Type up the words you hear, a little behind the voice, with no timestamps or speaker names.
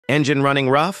Engine running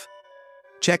rough?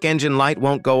 Check engine light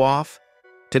won't go off?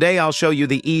 Today I'll show you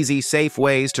the easy, safe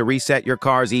ways to reset your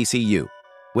car's ECU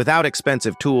without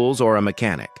expensive tools or a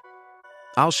mechanic.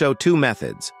 I'll show two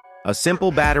methods, a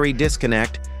simple battery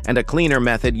disconnect and a cleaner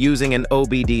method using an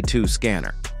OBD2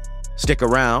 scanner. Stick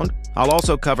around, I'll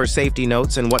also cover safety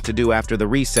notes and what to do after the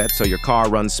reset so your car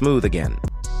runs smooth again.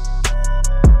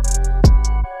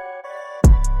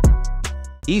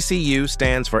 ECU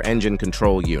stands for Engine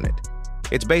Control Unit.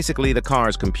 It's basically the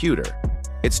car's computer.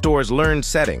 It stores learned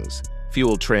settings,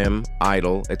 fuel trim,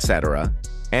 idle, etc.,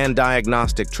 and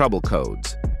diagnostic trouble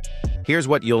codes. Here's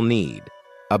what you'll need: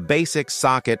 a basic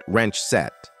socket wrench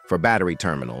set for battery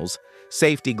terminals,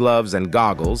 safety gloves and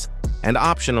goggles, and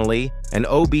optionally, an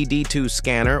OBD2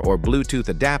 scanner or Bluetooth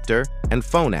adapter and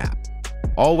phone app.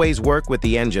 Always work with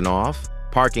the engine off,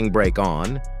 parking brake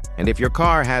on, and if your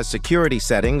car has security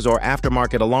settings or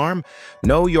aftermarket alarm,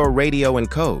 know your radio and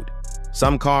code.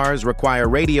 Some cars require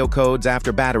radio codes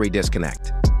after battery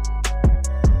disconnect.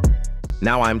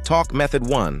 Now I'm talk method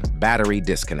 1, battery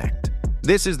disconnect.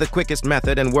 This is the quickest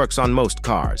method and works on most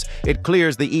cars. It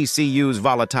clears the ECU's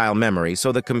volatile memory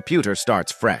so the computer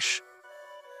starts fresh.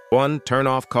 1. Turn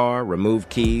off car, remove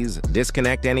keys,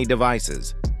 disconnect any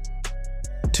devices.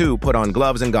 2. Put on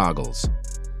gloves and goggles.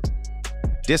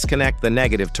 Disconnect the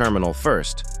negative terminal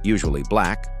first, usually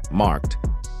black, marked.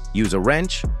 Use a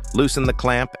wrench, loosen the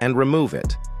clamp, and remove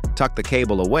it. Tuck the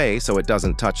cable away so it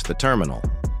doesn't touch the terminal.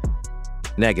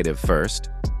 Negative first,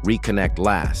 reconnect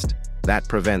last. That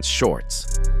prevents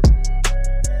shorts.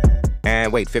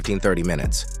 And wait 15-30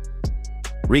 minutes.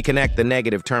 Reconnect the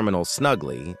negative terminal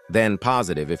snugly, then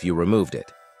positive if you removed it.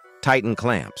 Tighten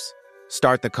clamps.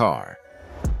 Start the car.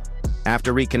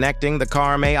 After reconnecting, the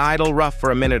car may idle rough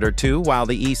for a minute or two while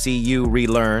the ECU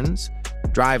relearns.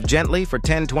 Drive gently for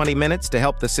 10-20 minutes to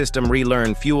help the system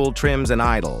relearn fuel, trims, and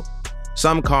idle.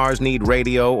 Some cars need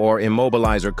radio or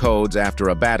immobilizer codes after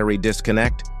a battery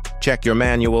disconnect. Check your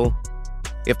manual.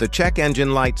 If the check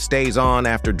engine light stays on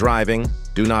after driving,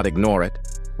 do not ignore it.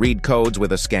 Read codes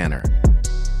with a scanner.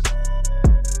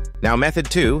 Now method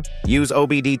 2, use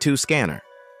OBD2 scanner.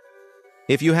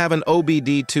 If you have an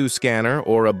OBD2 scanner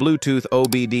or a Bluetooth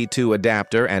OBD2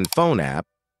 adapter and phone app,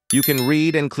 you can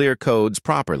read and clear codes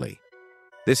properly.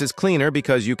 This is cleaner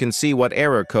because you can see what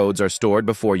error codes are stored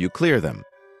before you clear them,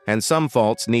 and some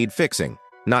faults need fixing,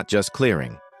 not just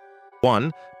clearing.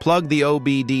 1. Plug the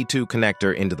OBD2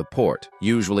 connector into the port,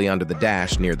 usually under the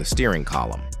dash near the steering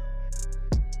column.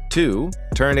 2.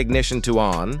 Turn ignition to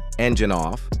on, engine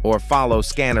off, or follow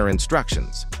scanner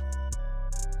instructions.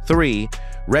 3.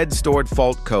 Read stored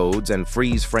fault codes and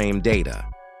freeze frame data.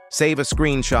 Save a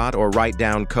screenshot or write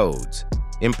down codes.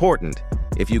 Important,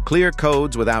 if you clear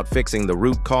codes without fixing the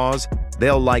root cause,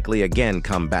 they'll likely again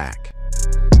come back.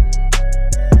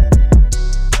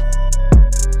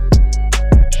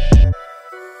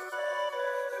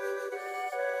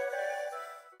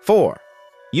 Four,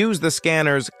 use the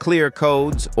scanner's clear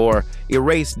codes or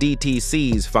erase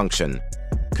DTCs function.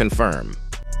 Confirm.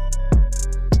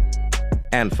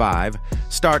 And 5,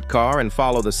 start car and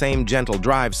follow the same gentle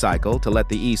drive cycle to let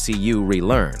the ECU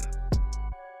relearn.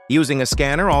 Using a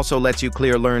scanner also lets you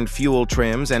clear learned fuel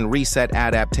trims and reset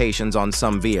adaptations on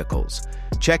some vehicles.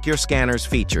 Check your scanner's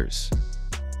features.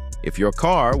 If your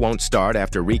car won't start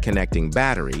after reconnecting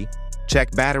battery,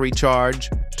 check battery charge,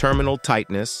 terminal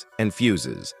tightness, and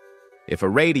fuses. If a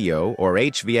radio or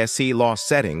HVAC lost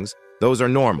settings, those are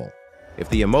normal. If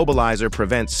the immobilizer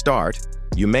prevents start,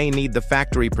 you may need the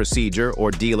factory procedure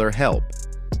or dealer help.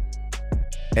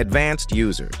 Advanced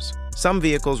users. Some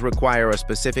vehicles require a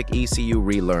specific ECU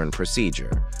relearn procedure,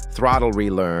 throttle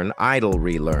relearn, idle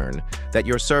relearn, that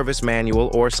your service manual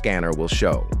or scanner will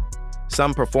show.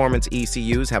 Some performance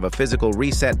ECUs have a physical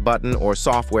reset button or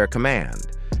software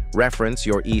command. Reference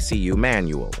your ECU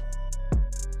manual.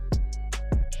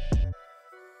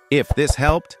 If this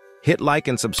helped, hit like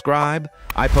and subscribe.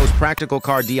 I post practical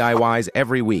car DIYs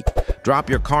every week.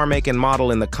 Drop your car make and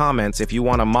model in the comments if you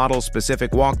want a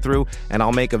model-specific walkthrough, and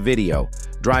I'll make a video.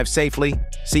 Drive safely.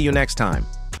 See you next time.